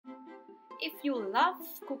If you love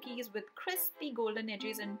cookies with crispy golden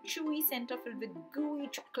edges and chewy center filled with gooey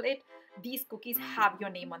chocolate, these cookies have your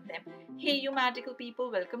name on them. Hey you magical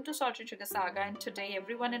people, welcome to Salted Sugar Saga, and today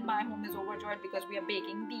everyone in my home is overjoyed because we are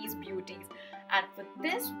baking these beauties. And for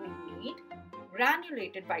this we need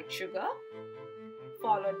granulated white sugar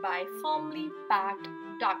followed by firmly packed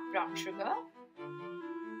dark brown sugar.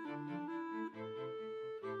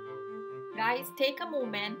 Guys, take a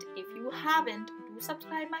moment. If you haven't, do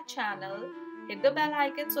subscribe my channel, hit the bell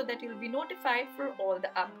icon so that you'll be notified for all the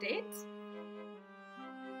updates.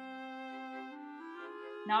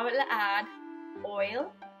 Now we'll add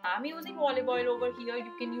oil. I'm using olive oil over here.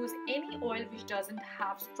 You can use any oil which doesn't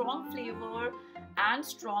have strong flavor and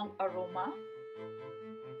strong aroma.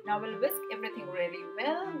 Now we'll whisk everything really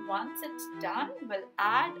well. Once it's done, we'll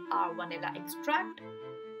add our vanilla extract.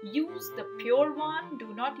 Use the pure one,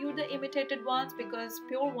 do not use the imitated ones because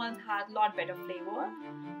pure ones has a lot better flavor.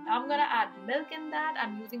 Now I'm gonna add milk in that.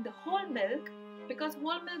 I'm using the whole milk because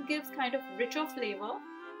whole milk gives kind of richer flavor.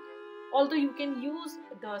 Although you can use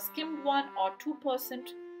the skimmed one or 2%.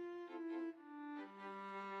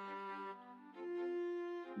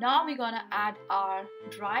 Now we're gonna add our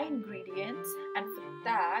dry ingredients, and for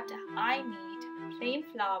that I need plain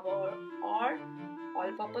flour or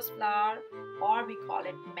all-purpose flour, or we call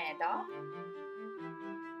it maida.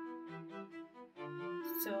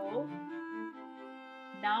 So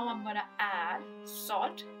now I'm gonna add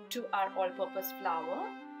salt to our all-purpose flour,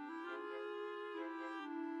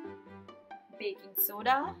 baking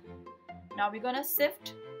soda. Now we're gonna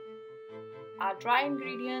sift our dry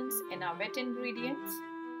ingredients and our wet ingredients.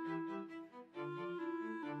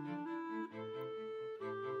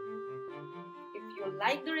 If you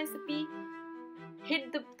like the recipe,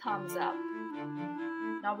 hit the thumbs up.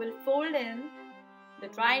 Now we'll fold in the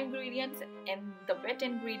dry ingredients and the wet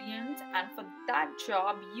ingredients, and for that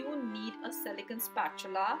job you need a silicone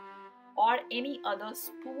spatula or any other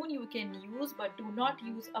spoon you can use, but do not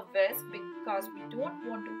use a whisk because we don't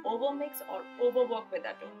want to overmix or overwork with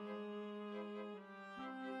that dough.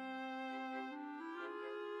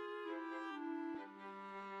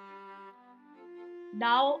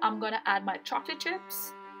 Now I'm gonna add my chocolate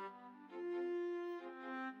chips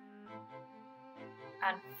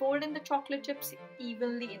and fold in the chocolate chips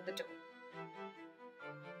evenly in the dough.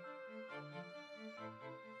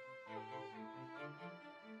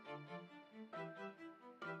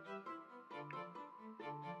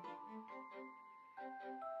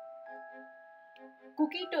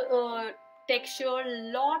 Cookie texture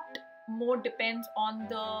lot more depends on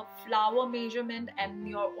the flour measurement and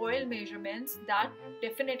your oil measurements. That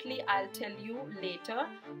definitely I'll tell you later,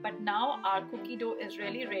 but now our cookie dough is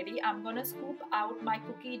really ready. I'm gonna scoop out my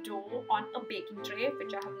cookie dough on a baking tray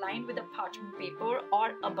which I have lined with a parchment paper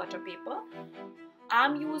or a butter paper.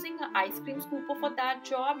 I'm using an ice cream scooper for that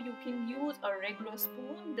job. You can use a regular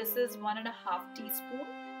spoon. This is 1.5 teaspoon.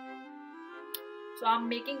 So I'm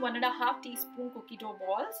making 1.5 teaspoon cookie dough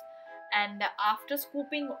balls, and after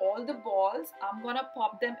scooping all the balls, I'm gonna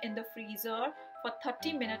pop them in the freezer for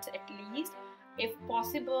 30 minutes at least. If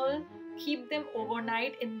possible, keep them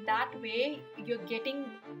overnight. In that way, you're getting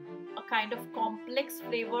a kind of complex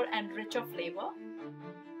flavor and richer flavor.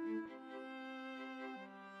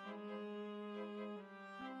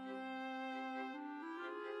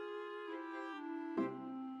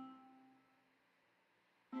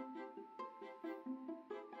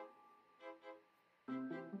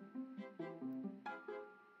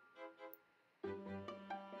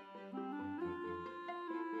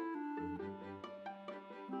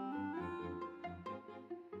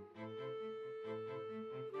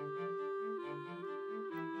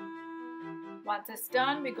 Once it's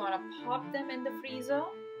done, we're gonna pop them in the freezer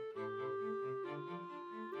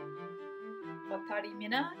for 30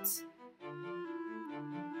 minutes.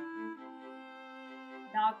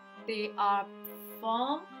 Now they are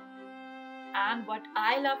firm, and what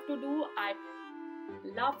I love to do, I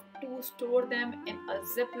love to store them in a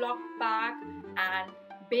Ziploc bag and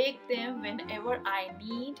bake them whenever I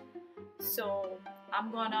need. So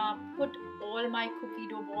I'm gonna put all my cookie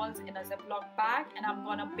dough balls in a Ziploc bag and I'm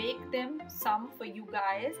gonna bake them some for you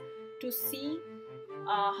guys to see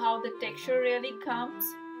how the texture really comes.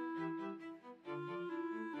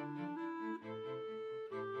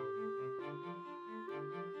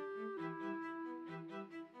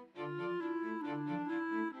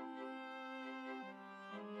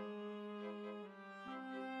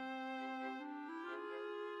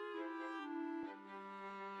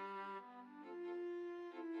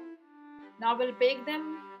 Now we'll bake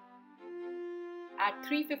them at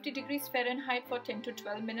 350 degrees Fahrenheit for 10 to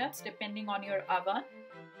 12 minutes depending on your oven.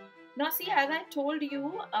 Now see, as I told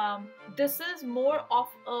you, this is more of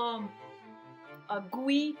a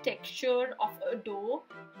gooey texture of a dough,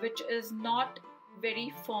 which is not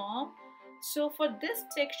very firm. So for this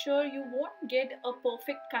texture, you won't get a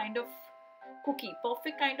perfect kind of cookie.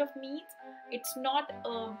 Perfect kind of means it's not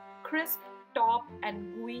a crisp top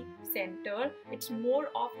and gooey center. It's more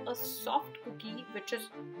of a soft cookie, which is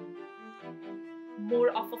more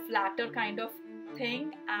of a flatter kind of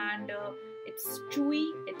thing, and it's chewy,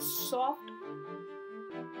 it's soft.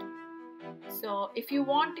 So if you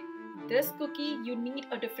want this cookie, you need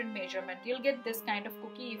a different measurement. You'll get this kind of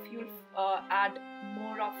cookie if you add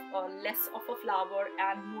more of less of a flour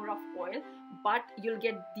and more of oil, but you'll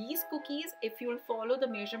get these cookies if you'll follow the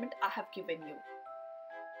measurement I have given you.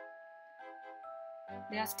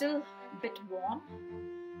 They are still a bit warm.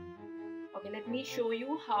 Okay, let me show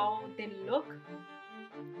you how they look.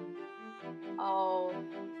 Oh,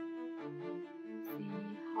 see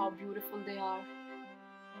how beautiful they are.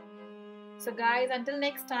 So guys, until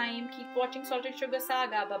next time, keep watching Salt and Sugar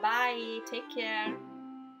Saga. Bye bye. Take care.